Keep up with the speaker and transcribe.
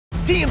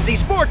TMZ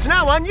Sports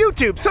now on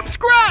YouTube.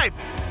 Subscribe!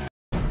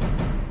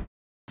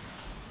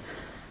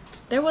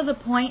 There was a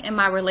point in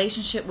my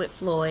relationship with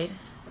Floyd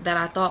that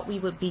I thought we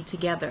would be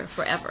together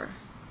forever.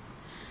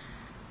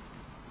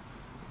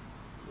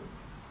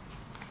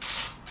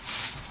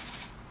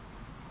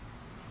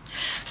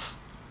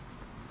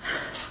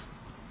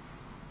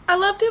 I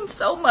loved him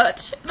so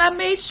much, and I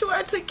made sure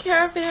I took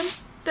care of him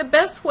the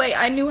best way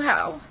I knew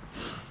how.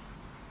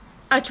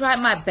 I tried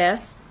my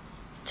best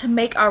to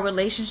make our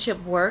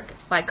relationship work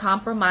by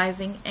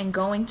compromising and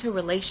going to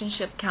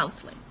relationship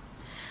counseling.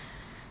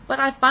 But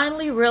I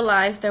finally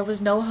realized there was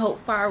no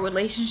hope for our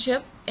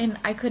relationship and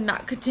I could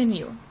not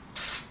continue.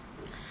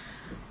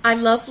 I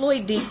love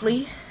Floyd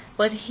deeply,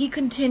 but he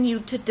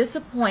continued to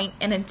disappoint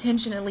and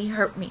intentionally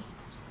hurt me.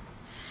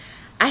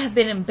 I have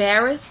been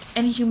embarrassed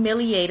and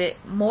humiliated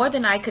more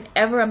than I could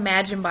ever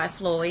imagine by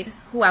Floyd,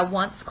 who I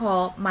once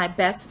called my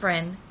best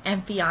friend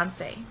and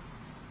fiance.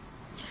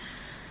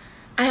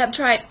 I have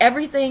tried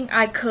everything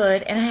I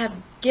could and I have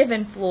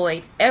given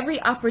Floyd every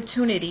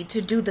opportunity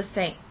to do the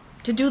same,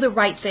 to do the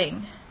right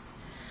thing.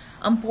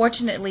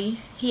 Unfortunately,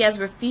 he has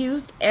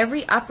refused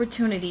every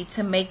opportunity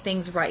to make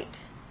things right.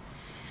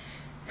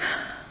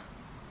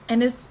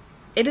 And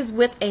it is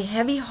with a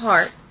heavy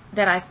heart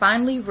that I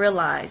finally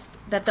realized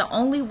that the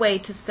only way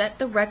to set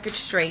the record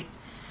straight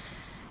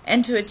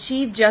and to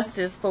achieve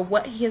justice for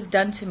what he has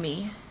done to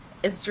me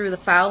is through the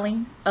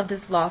filing of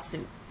this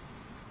lawsuit.